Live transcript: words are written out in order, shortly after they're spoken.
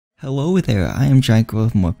Hello there, I am GiantGrotle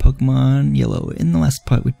with more Pokemon Yellow. In the last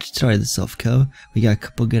part, we started the Silph Co. We got a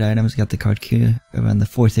couple good items. We got the card queue around the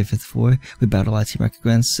 4th or 5th floor. We battled a lot of Team Rocket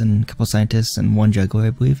Grunts and a couple scientists and one juggler, I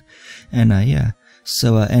believe. And yeah.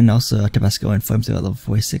 So, and also Tabasco and Flamethrower at level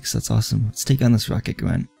 46. That's awesome. Let's take on this Rocket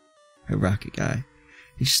Grunt. Or Rocket guy.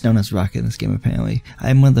 He's just known as Rocket in this game, apparently.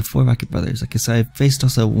 I am one of the 4 Rocket Brothers. Like I said, I faced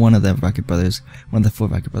also one of the Rocket Brothers. One of the 4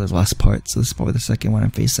 Rocket Brothers last part. So this is probably the second one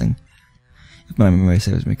I'm facing. If my memory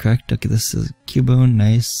serves me correct. Okay, this is Cubone,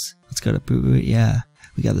 nice. Let's go to Boot Root, yeah.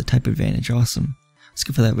 We got the type advantage, awesome. Let's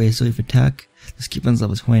go for that Razor Leaf attack. This Cubone's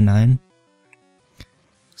level 29.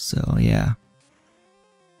 So, yeah.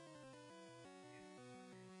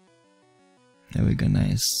 There we go,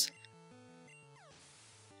 nice.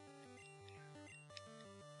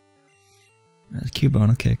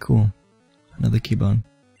 Cubone, okay, cool. Another Cubone.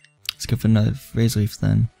 Let's go for another Razor Leaf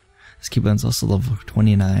then. This Cubone's also level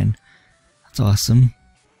 29. That's awesome.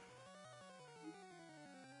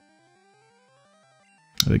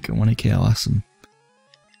 There we go, 1AK, awesome.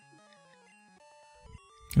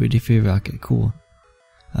 We defeated Rocket, cool.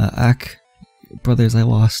 Ack, brothers, I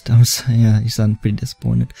lost. Yeah, you sound pretty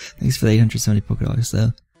disappointed. Thanks for the 870 Pokédollars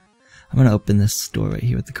though. I'm gonna open this door right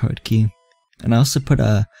here with the card key. And I also put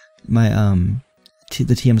the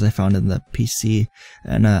TMs I found in the PC,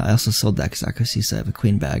 and I also sold the X accuracy, so I have a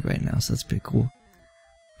clean bag right now, so that's pretty cool.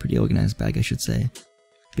 Pretty organized bag, I should say.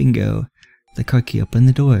 Bingo. The card key opened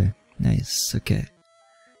the door. Nice, okay.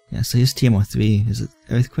 Yeah, so here's TM03. Is it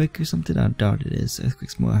Earthquake or something? I doubt it is.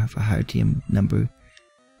 Earthquake's more of a higher TM number.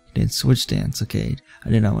 Then Swords Dance, okay. I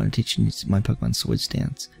did not want to teach my Pokemon Swords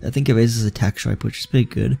Dance. I think it raises attack stripe, which is pretty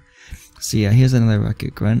good. So yeah, here's another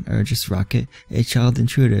Rocket Grunt, or just Rocket. A Child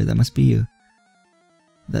Intruder, that must be you.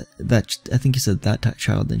 I think you said that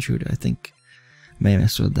Child Intruder, I think. May have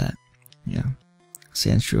misread that. Yeah.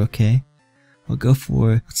 Sandshrew, okay. I'll go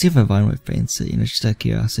for, let's see if I Vine Whip faints it, just out of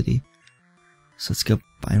curiosity. So let's go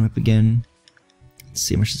Vine Whip again. Let's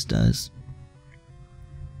see how much this does.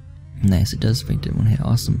 Nice, it does faint it one hit,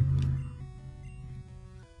 awesome.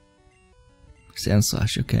 Sand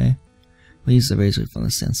Slash, okay. We'll use the Razor Leaf on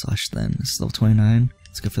the Sand Slash then. This is level 29.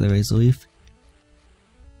 Let's go for the Razor Leaf.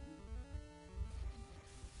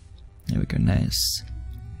 There we go, nice.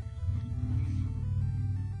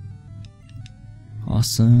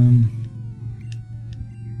 Awesome.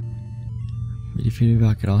 We defeated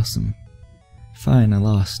Rocket, awesome. Fine, I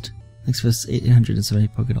lost. Thanks for this 870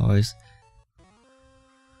 Pokédollars.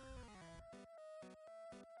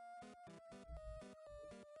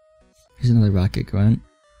 Here's another Rocket Grunt.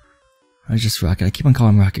 Or just Rocket, I keep on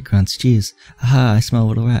calling Rocket Grunts, jeez. Aha, I smell a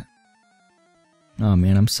little rat. Oh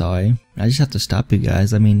man, I'm sorry. I just have to stop you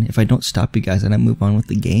guys. I mean, if I don't stop you guys, then I move on with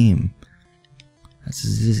the game. That's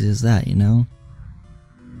as easy as that, you know?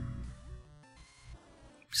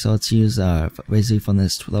 So let's use Razor Leaf on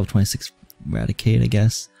this level 26 Raticate, I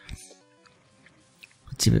guess.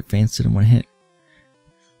 Let's see if it faints it in one hit.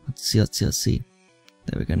 Let's see.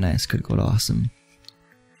 There we go, nice, critical, awesome.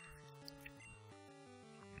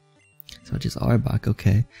 So just Arbok,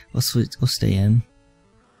 okay. We'll stay in.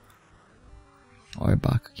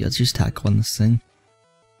 Arbok, okay, let's just tackle on this thing.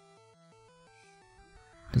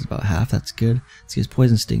 Does about half, that's good. Let's use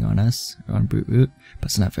Poison Sting on us, or on Brute Root, but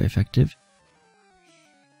it's not very effective.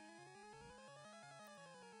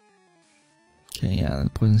 Okay, yeah,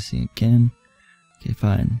 Poison Sting again. Okay,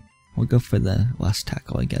 fine. We'll go for the last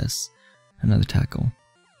tackle, I guess. Another tackle.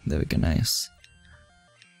 There we go, nice.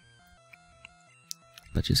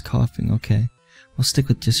 But she's coughing, okay. We'll stick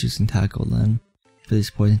with just using tackle then, for these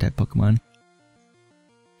poison type Pokemon.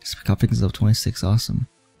 Coughing is level 26, awesome.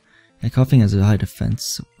 Yeah, coughing has a high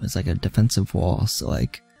defense. It's like a defensive wall, so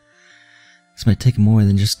like, this might take more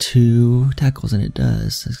than just 2 tackles, and it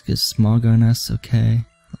does. Let's get Smog on us, okay.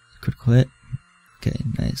 Critical hit. Okay,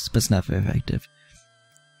 nice, but it's not very effective.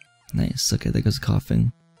 Nice, okay, there goes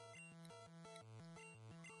coughing.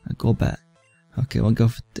 A Golbat. Okay,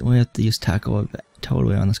 we have to use tackle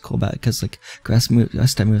totally on this Golbat, because like grass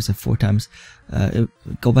type moves like 4 times.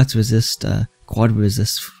 Golbats resist quad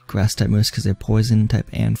resist grass type moves because they're poison type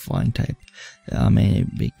and flying type. And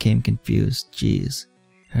it became confused. Jeez,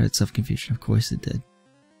 I heard self confusion. Of course it did.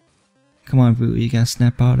 Come on, Brute, you gotta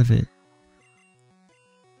snap out of it.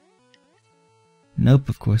 Nope,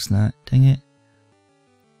 of course not. Dang it.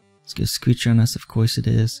 Let's get a Screech on us. Of course it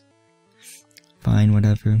is. Fine,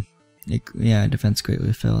 whatever. Yeah, defense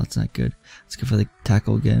greatly fell. That's not good. Let's go for the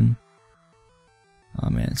tackle again. Oh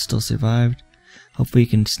man, it still survived. Hopefully you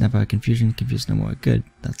can snap out of confusion. Confuse no more. Good.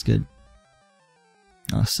 That's good.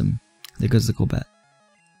 Awesome. There goes the Golbat.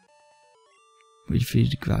 We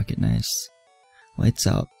defeated Rocket. Nice. Lights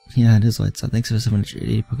out. Yeah, it is lights out. Thanks for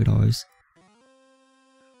 780 Pokédollars.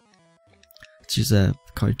 Let's use a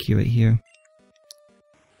card key right here.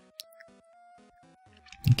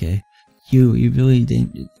 Okay. You really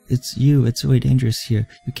it's really dangerous here.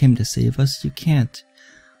 You came to save us? You can't.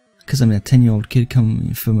 Because I'm a 10-year-old kid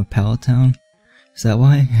coming from a pallet town? Is that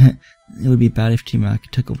why? It would be bad if Team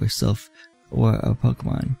Rocket took over Silph or a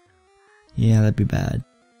Pokemon. Yeah, that'd be bad.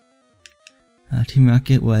 Team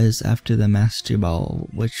Rocket was after the Master Ball,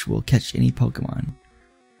 which will catch any Pokemon.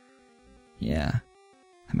 Yeah.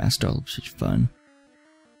 The Master Ball should be fun.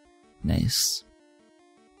 Nice.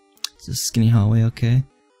 It's a skinny hallway, okay.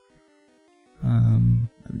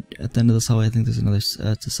 At the end of this hallway, I think there's another, it's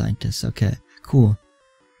a scientist. Okay, cool.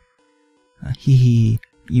 Hee.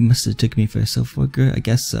 You must have took me for a Silph worker? I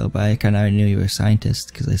guess so, but I kinda already knew you were a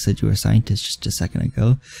scientist, because I said you were a scientist just a second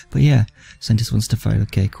ago. But yeah, scientist wants to fight.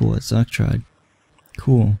 Okay, cool, it's Electrode.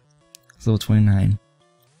 Cool. It's level 29.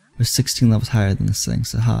 We're 16 levels higher than this thing,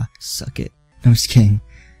 so suck it. No, I'm just kidding.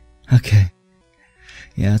 Okay.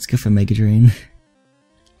 Yeah, let's go for Mega Drain.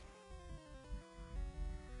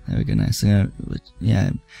 There we go, nice.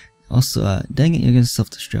 Yeah, also, dang it, you're gonna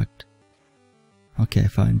self-destruct. Okay,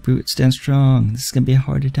 fine. Brute, stand strong. This is gonna be a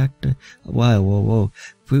hard attack to... Wow, whoa.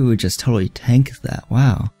 Brute would just totally tank that.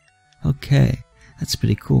 Wow. Okay, that's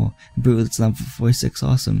pretty cool. Brute is level 46,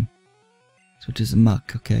 awesome. Switch is a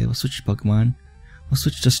Muck. Okay, we'll switch Pokemon. We'll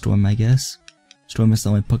switch to Storm, I guess. Storm is the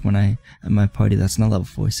only Pokemon in my party that's not level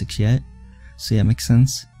 46 yet. So yeah, makes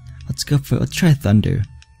sense. Let's try Thunder.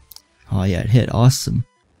 Oh yeah, it hit. Awesome.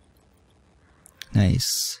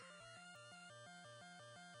 Nice.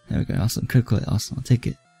 There we go, awesome. Critical hit, awesome. I'll take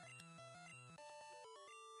it.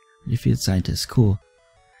 Defeated scientist, cool.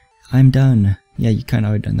 I'm done. Yeah, you kinda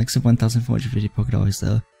are done. Next up 1,450 Pokédollars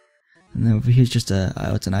though. And then over here's just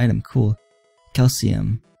it's an item, cool.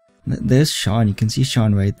 Calcium. There's Sean, you can see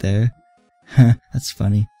Sean right there. That's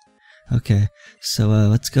funny. Okay, so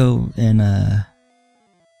let's go and let's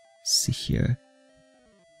see here.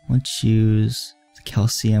 Let's use the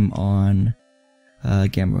calcium on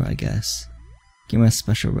Gamma, I guess. Gamma has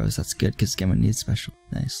special rose, that's good because Gamma needs special.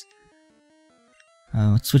 Nice.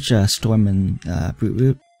 Let's switch Storm and Brute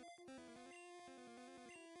Root.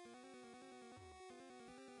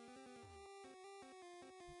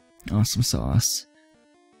 Awesome sauce.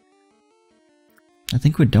 I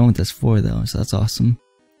think we're done with this floor though, so that's awesome.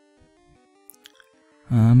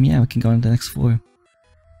 Yeah, we can go on to the next floor.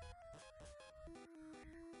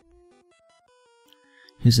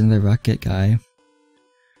 Here's another rocket guy.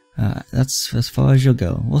 That's as far as you'll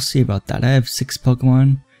go. We'll see about that. I have 6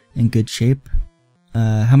 Pokemon in good shape.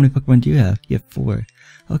 How many Pokemon do you have? You have 4.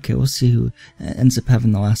 Okay, we'll see who ends up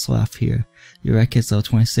having the last laugh here. Your Rocket's level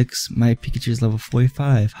 26. My Pikachu's level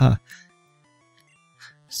 45.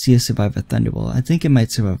 See it survive a Thunderbolt. I think it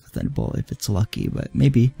might survive a Thunderbolt if it's lucky, but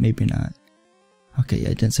maybe not. Okay, yeah,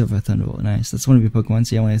 it didn't survive a Thunderbolt. Nice. That's one of your Pokemon,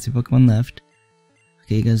 so you only have 3 Pokemon left.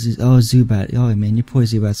 Okay, you guys. Oh, Zubat. Oh man, your poor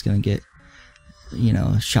Zubat's gonna get, you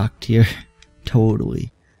know, shocked here.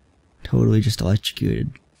 Totally just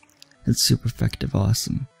electrocuted. It's super effective,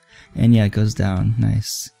 awesome. And yeah, it goes down,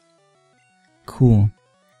 nice. Cool.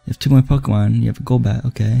 You have 2 more Pokemon, you have a Golbat,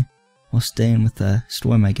 okay. We'll stay in with the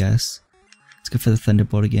Storm, I guess. Let's go for the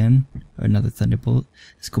Thunderbolt again, or another Thunderbolt.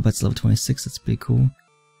 This Golbat's level 26, that's pretty cool.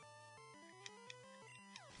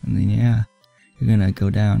 And then yeah, you're gonna go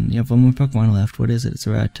down. You have 1 more Pokemon left, what is it? It's a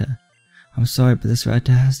Rattata. I'm sorry, but this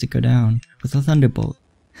Rattata has to go down with a Thunderbolt.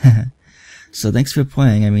 So thanks for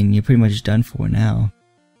playing. I mean, you're pretty much done for now.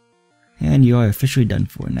 And you are officially done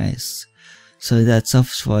for, nice. So that's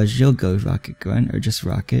as far as you'll go, Rocket Grunt, or just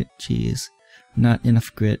Rocket. Jeez. Not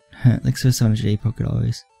enough grit. Thanks for 780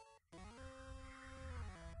 Pokédollars.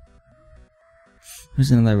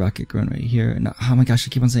 There's another Rocket Grunt right here. No, oh my gosh, I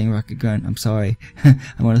keep on saying Rocket Grunt. I'm sorry. I'm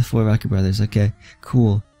one of the 4 Rocket Brothers. Okay,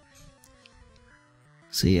 cool.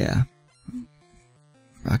 So yeah.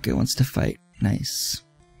 Rocket wants to fight. Nice.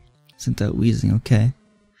 Sent out wheezing, okay.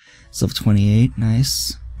 It's level 28,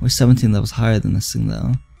 nice. We're 17 levels higher than this thing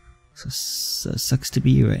though. So sucks to be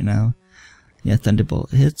you right now. Yeah, Thunderbolt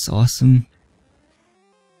hits, awesome.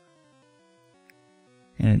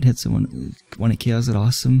 And it hits it when it kills it,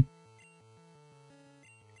 awesome.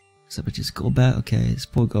 So but just Golbat, okay, this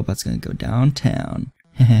poor Golbat's gonna go downtown.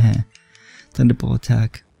 Thunderbolt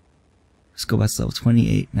attack. This Golbat's level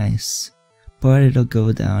 28, nice. But it'll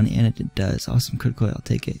go down, and it does. Awesome critical, I'll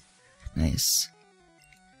take it. Nice.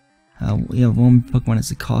 We have 1 Pokemon, it's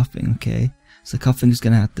a Coughing, okay? So Coughing is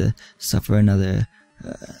gonna have to suffer another,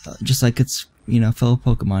 just like its, you know, fellow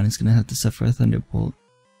Pokemon, it's gonna have to suffer a Thunderbolt.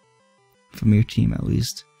 From your team, at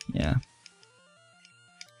least. Yeah.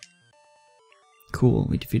 Cool,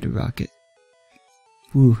 we defeated Rocket.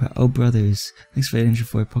 Woo, oh brothers. Thanks for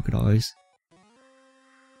 804 $. Is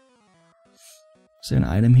there an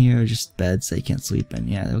item here or just beds that you can't sleep in?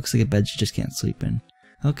 Yeah, it looks like a bed you just can't sleep in.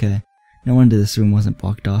 Okay. No wonder this room wasn't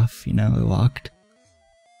blocked off, you know, or locked.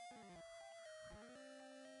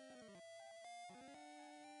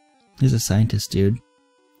 He's a scientist, dude.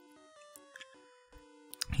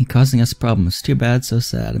 He's causing us problems. Too bad, so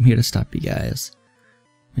sad. I'm here to stop you guys.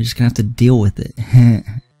 We're just gonna have to deal with it.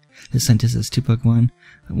 This scientist has 2 Pokemon.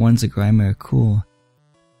 One's a Grimer. Cool.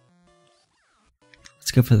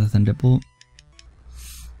 Let's go for the Thunderbolt.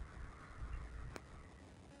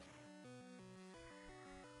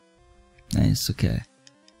 Nice, okay.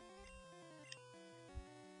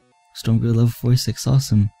 Stormgrid level 46,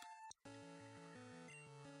 awesome.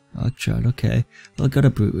 Electrode, okay. I'll go to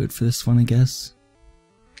Brute Root for this one, I guess.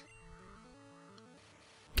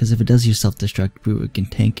 Because if it does use self-destruct, Brute Root can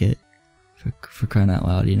tank it. For crying out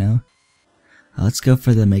loud, you know? Let's go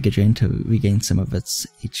for the Mega Drain to regain some of its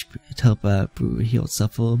HP, to help Brute Root heal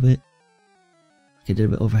itself a little bit. Okay, did a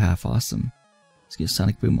bit over half, awesome. Let's get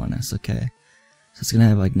Sonic Boom on us, okay. So it's gonna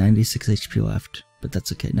have like 96 HP left, but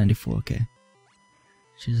that's okay, 94, okay.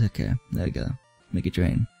 She's okay, there we go. Mega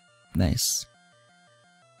Drain. Nice.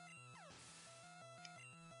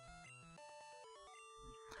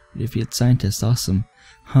 Defeated Scientist, awesome.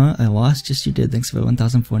 Huh, I lost? Just you did, thanks for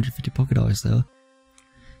 1,450 $. Though.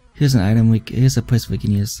 Here's an item, here's a place we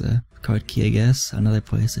can use the card key, I guess. Another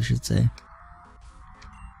place, I should say.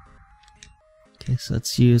 Okay, so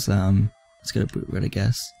let's use, let's go to Brute Root, I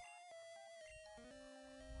guess.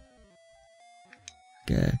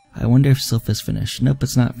 Okay, I wonder if Silph is finished. Nope,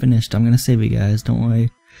 it's not finished. I'm gonna save you guys, don't worry.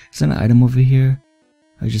 Is there an item over here?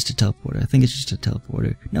 Or just a teleporter? I think it's just a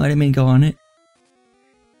teleporter. No, I didn't mean to go on it.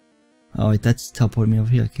 Oh wait, that's teleporting me over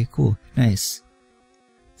here. Okay, cool. Nice.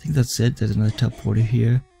 I think that's it. There's another teleporter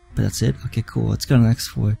here. But that's it? Okay, cool. Let's go to the next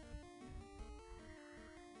floor.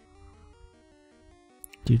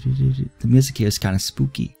 The music here is kind of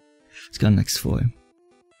spooky. Let's go to the next floor.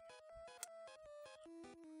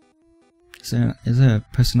 Is there a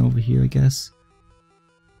person over here, I guess?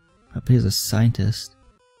 Up here's a scientist.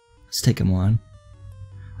 Let's take him on.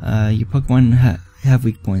 Your Pokemon have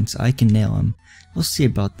weak points. I can nail them. We'll see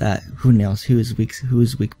about that. Who nails who's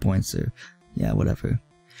weak points, or yeah, whatever.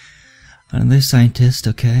 Another scientist,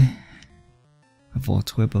 okay. A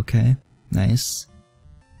Voltorb, okay. Nice.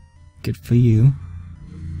 Good for you.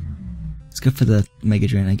 Let's go for the Mega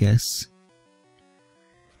Drain, I guess.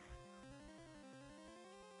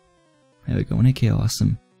 There we go, 1AK,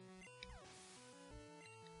 awesome.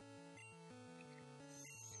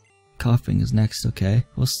 Coughing is next, okay.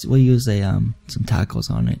 We'll use a some tackles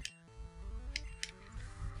on it.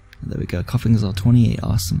 There we go. Coughing is all 28,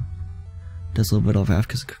 awesome. Does a little bit over half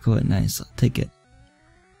because of critical hit, nice. I'll take it.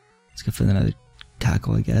 Let's go for another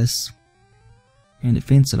tackle, I guess. And it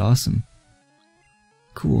faints it, awesome.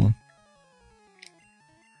 Cool.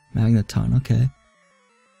 Magneton, okay.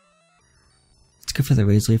 Let's go for the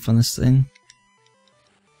Razor Leaf on this thing.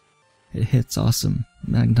 It hits, awesome.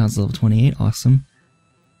 Magneton's level 28, awesome.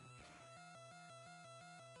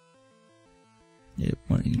 It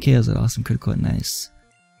KOs it, awesome. Critical hit, nice.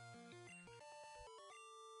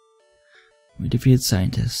 We defeated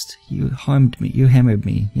Scientist. You harmed me. You hammered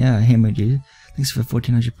me. Yeah, I hammered you. Thanks for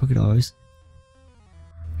 1,400 $.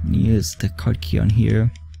 I'm gonna use the card key on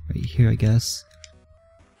here. Right here, I guess.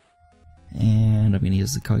 And I'm gonna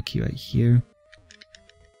use the card key right here.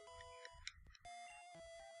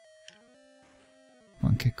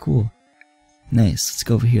 Okay, cool. Nice. Let's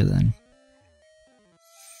go over here then.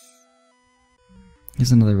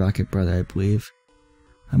 Here's another Rocket Brother, I believe.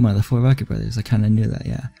 I'm one of the 4 Rocket Brothers. I kinda knew that,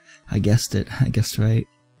 yeah. I guessed it. I guessed right.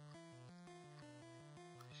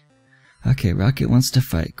 Okay, Rocket wants to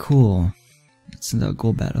fight. Cool. Let's send out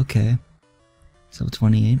Golbat. Okay. So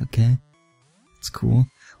 28. Okay. That's cool.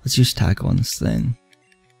 Let's use Tackle on this thing.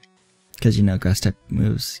 Because, you know, Grass type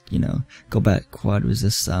moves, you know, Golbat quad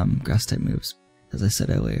resist Grass type moves. As I said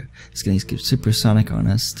earlier. It's gonna use Supersonic on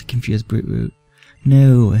us to confuse Brute Root.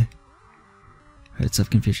 No! Heard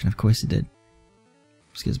self-confusion. Of course it did.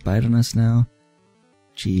 Just gets Bite on us now.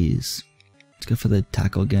 Jeez. Let's go for the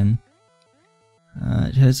tackle again.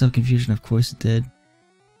 It had self-confusion, of course it did.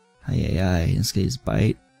 Aye. Let's get his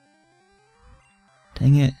Bite.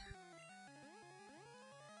 Dang it.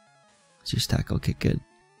 Let's use tackle. Okay, good.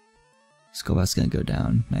 Skullbat's gonna go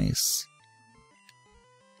down. Nice.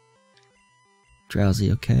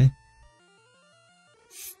 Drowsy, okay.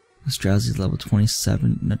 This Drowsy's level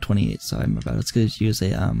 27, no 28, sorry, my bad. Let's go use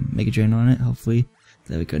a Mega Drain on it, hopefully.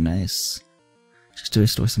 There we go, nice. Just to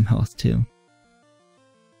restore some health too.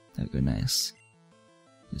 There we go, nice.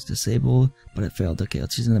 Use disable, but it failed. Okay,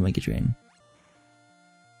 let's use another Mega Drain.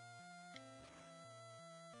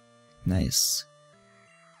 Nice.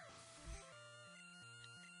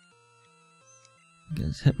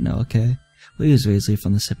 Guys, Hypno, okay. We'll use Razor Leaf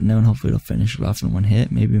on this Hypno and hopefully it'll finish it off in one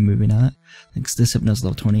hit. Maybe, maybe not. Thanks, this Hypno's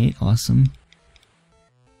level 28. Awesome.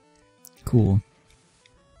 Cool.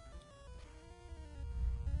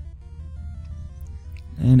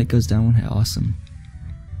 And it goes down one hit. Awesome.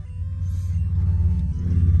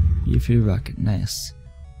 Yuffie Rocket. Nice.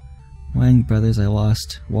 Wang Brothers I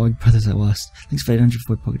lost. Wog Brothers I lost. Thanks for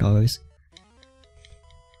 804 Pokédollars.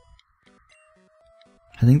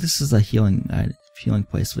 I think this is a healing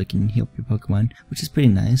place where you can heal your Pokemon, which is pretty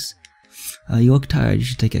nice. You look tired, you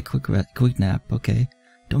should take a quick nap, okay?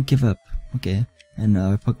 Don't give up, okay? And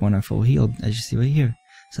our Pokemon are full healed, as you see right here.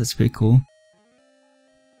 So that's pretty cool.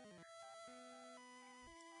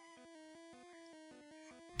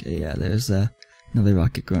 Okay, yeah, there's another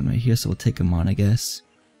Rocket Grunt right here, so we'll take him on, I guess.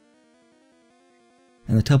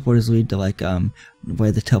 And the teleporters lead to like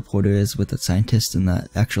where the teleporter is with the scientist and the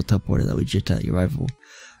actual teleporter that we just at your rival.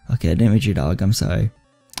 Okay, I didn't read your dog, I'm sorry.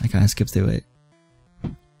 I kinda skipped through it.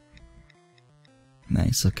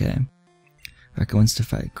 Nice, okay. Rocket wants to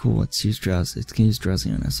fight. Cool, let's use Drowsy. It's gonna use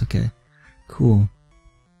Drowsy on us, okay. Cool.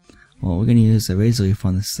 Well, we're gonna use a Razor Leaf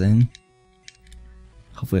on this thing.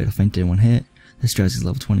 Hopefully it'll faint in one hit. This Drowsy's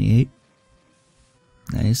level 28.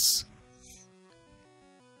 Nice.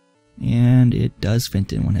 And it does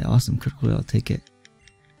faint in one hit. Awesome, critical, I'll take it.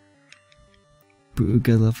 Brute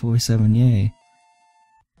good level 47, yay.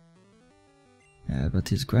 About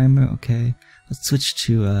to use Grimer, okay. Let's switch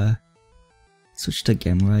to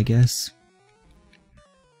Gamma, I guess.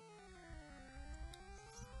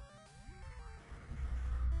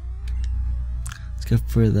 Let's go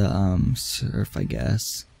for the Surf, I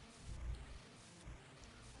guess.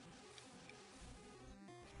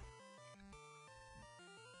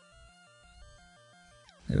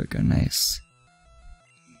 There we go, nice.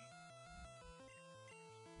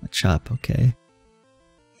 A Chop, okay.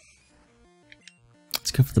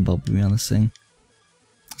 Let's go for the Bubble Beam on this thing.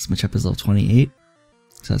 So my Chop is level 28,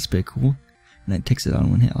 so that's pretty cool. And it takes it on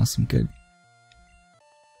one hit, awesome, good.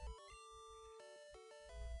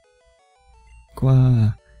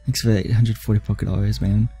 Gwa! Thanks for 840 Pokédollars,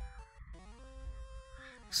 man.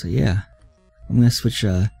 So yeah, I'm gonna switch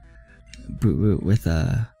Brute Root with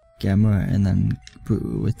Gamma and then Brute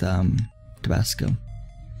Root with Tabasco.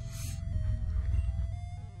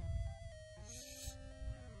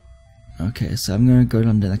 Okay, so I'm gonna go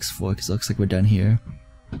on the next floor because it looks like we're done here.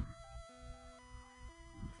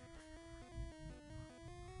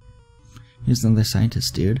 Here's another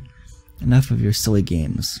scientist, dude. Enough of your silly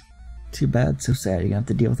games. Too bad, so sad. You're gonna have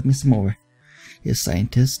to deal with me some more. Yes,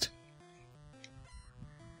 scientist.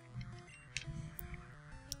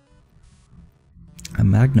 A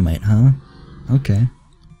Magnemite, huh? Okay.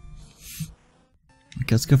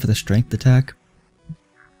 Okay, let's go for the strength attack.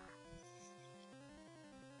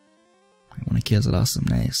 When it kills it, awesome,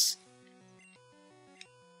 nice.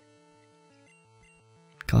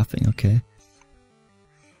 Coughing, okay.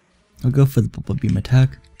 I'll go for the Bubble Beam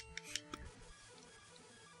attack.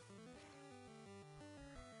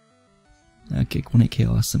 Okay, 1-hit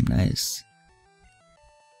awesome, nice.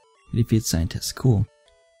 Defeat scientist, cool.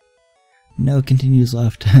 No, continues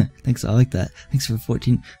left. Thanks, I like that. Thanks for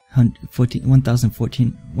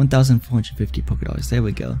 1,450 Pokédollars. There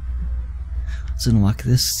we go. Let's unlock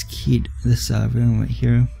this key, this room right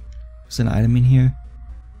here. There's an item in here.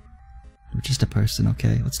 We're just a person,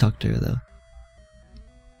 okay? Let's talk to her though.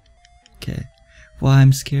 Okay. Well,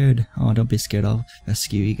 I'm scared. Oh, don't be scared. I'll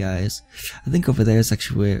rescue you guys. I think over there is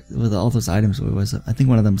actually where all those items were. I think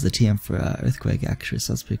one of them was the TM for Earthquake, actually,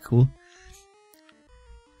 so that's pretty cool.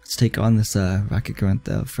 Let's take on this Rocket Grunt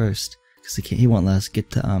though first, because he won't let us get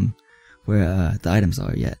to where the items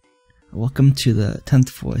are yet. Welcome to the 10th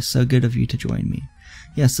floor. So good of you to join me.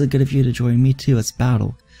 Yeah, so good of you to join me too. Let's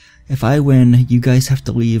battle. If I win, you guys have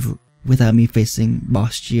to leave without me facing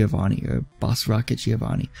Boss Giovanni or Boss Rocket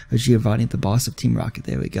Giovanni or Giovanni, the boss of Team Rocket.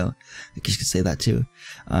 There we go. I guess you could say that too.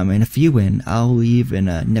 And if you win, I'll leave and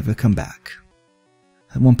never come back.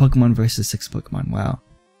 1 Pokemon versus 6 Pokemon. Wow,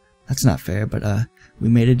 that's not fair. But we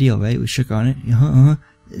made a deal, right? We shook on it.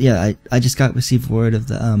 Yeah, I just received word of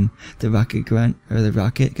the Rocket Grunt or the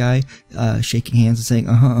Rocket guy shaking hands and saying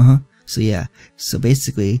So yeah, so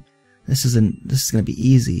basically this is gonna be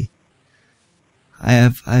easy. I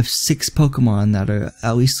have 6 Pokemon that are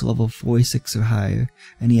at least level 46 or higher,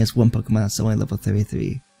 and he has 1 Pokemon that's only level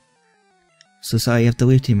 33. So sorry, you have to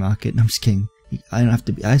leave Team Rocket. No, I'm just kidding. I don't have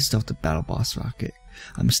to be. I still have to battle Boss Rocket.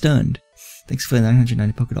 I'm stunned. Thanks for the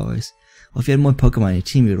 990 Pokédollars. Well, if you had more Pokemon in your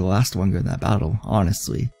team, you would have lost longer in that battle,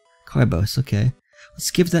 honestly. Carbos, okay.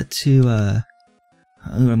 Let's give that to,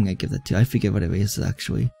 who am I gonna give that to? I forget what it is,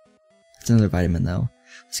 actually. It's another vitamin, though.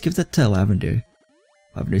 Let's give that to Lavender.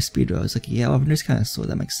 Lavender Speed Rose. Like, yeah, Lavender's kind of slow,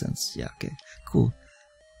 that makes sense. Yeah, okay. Cool.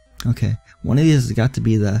 Okay. One of these has got to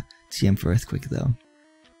be the TM for Earthquake, though.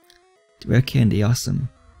 Rare Candy, awesome.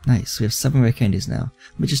 Nice, we have 7 rare candies now.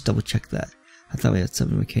 Let me just double check that. I thought we had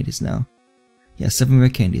 7 rare candies now. Yeah, 7 rare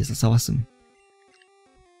candies, that's awesome.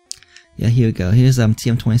 Yeah, here we go. Here's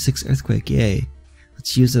TM26 Earthquake, yay.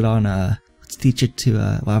 Let's use it on, let's teach it to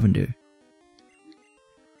Lavender.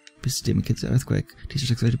 Demon Kids Earthquake. Teacher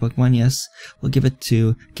 6 rated Pokemon, yes. We'll give it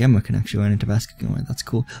to Gamma can actually learn into Basket. That's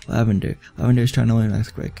cool. Lavender. Lavender is trying to learn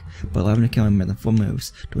Earthquake, but Lavender can learn more than 4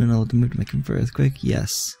 moves. Do we know the move to make him for Earthquake?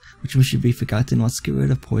 Yes. Which one should be forgotten? Let's get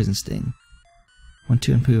rid of Poison Sting. 1,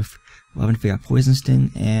 2, and poof. Lavender forgot Poison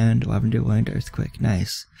Sting, and Lavender learned Earthquake.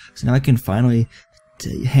 Nice. So now I can finally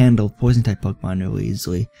handle Poison type Pokemon really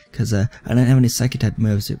easily, because I didn't have any Psychic type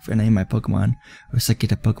moves for any of my Pokemon, or Psychic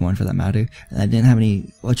type Pokemon for that matter, and I didn't have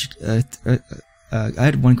any I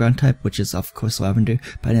had 1 Ground type, which is of course Lavender,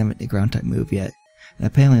 but I didn't have any Ground type move yet. And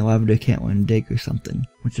apparently Lavender can't learn Dig or something,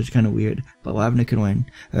 which is kind of weird. But Lavender can learn,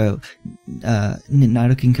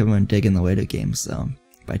 Nidoking can learn Dig in the later games,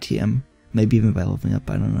 by TM. Maybe even by leveling up,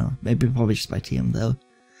 I don't know. Maybe probably just by TM though.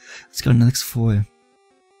 Let's go to the next 4.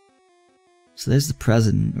 So there's the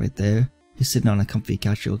president right there. He's sitting on a comfy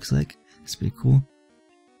couch, it looks like. That's pretty cool.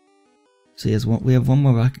 So we have 1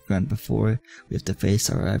 more Rocket Grunt before we have to face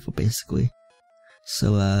our rival, basically.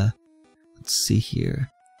 So, let's see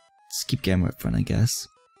here. Let's keep Gamma up front, I guess.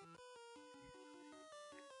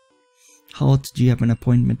 Halt, do you have an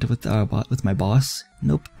appointment with my boss?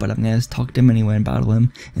 Nope, but I'm gonna talk to him anyway and battle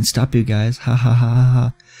him and stop you guys. Ha ha ha ha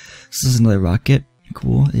ha. This is another rocket.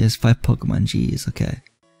 Cool. He has 5 Pokemon. Jeez, okay.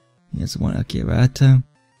 He has 1. Okay, Rattata.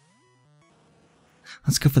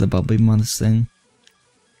 Let's go for the Bubble Beam on this thing.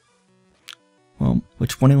 Well, we're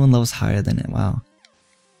 21 levels higher than it. Wow.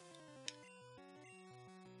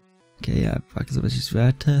 Okay, yeah, practice let's use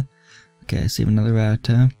Rattata. Okay, save another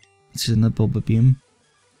Rattata. Let's use another Bubble Beam.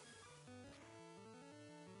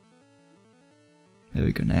 There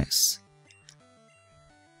we go, nice.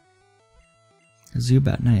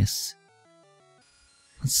 Zubat, nice.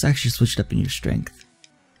 Let's actually switch it up in your strength.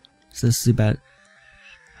 So this Zubat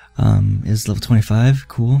is level 25,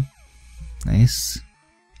 cool. Nice.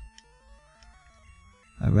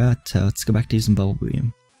 Alright, let's go back to using Bubble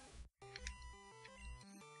Beam.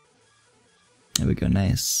 There we go,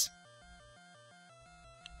 nice.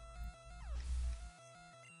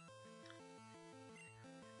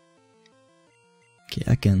 Okay,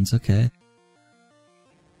 Ekans, okay.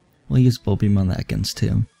 We'll use Bubble Beam on the Ekans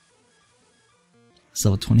too. It's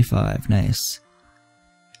level 25, nice.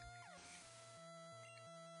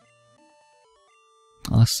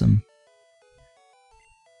 Awesome.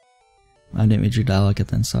 I didn't read your dialogue yet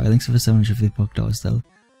then, sorry. Thanks for the 750 Pokedollars though.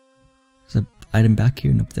 Is there an item back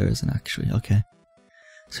here? Nope, there isn't actually, okay.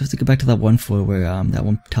 So we have to go back to that one floor where that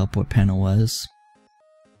one teleport panel was.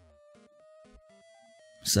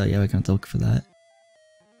 So yeah, we're gonna have to look for that.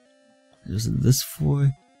 There's this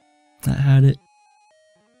floor that had it.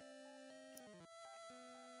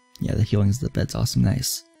 Yeah, the healing is the bed's awesome,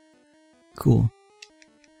 nice. Cool.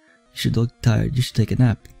 You should look tired, you should take a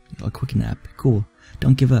nap. A quick nap, cool.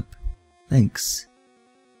 Don't give up. Thanks.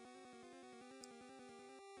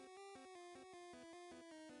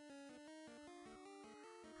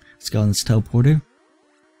 Let's go on this teleporter.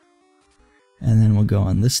 And then we'll go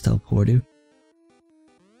on this teleporter.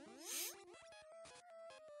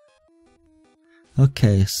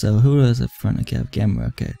 Okay, so who is up front? Okay, I have Gamma,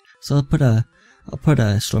 okay. So I'll put a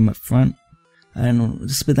Storm up front. And we'll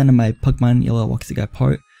split that into my Pokemon Yellow Walk the Guy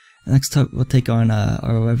part. And next up we'll take on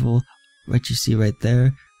our rival, right you see right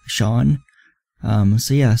there, Sean.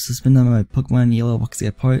 So yeah, so spin on my Pokemon Yellow Walk the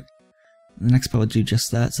Guy part. The next part will do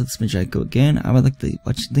just that, so this is GiantGrotle again. I would like to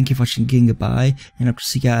thank you for watching, getting goodbye, and I hope to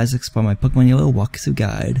see you guys next part of my Pokemon Yellow Walkthrough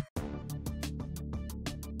Guide.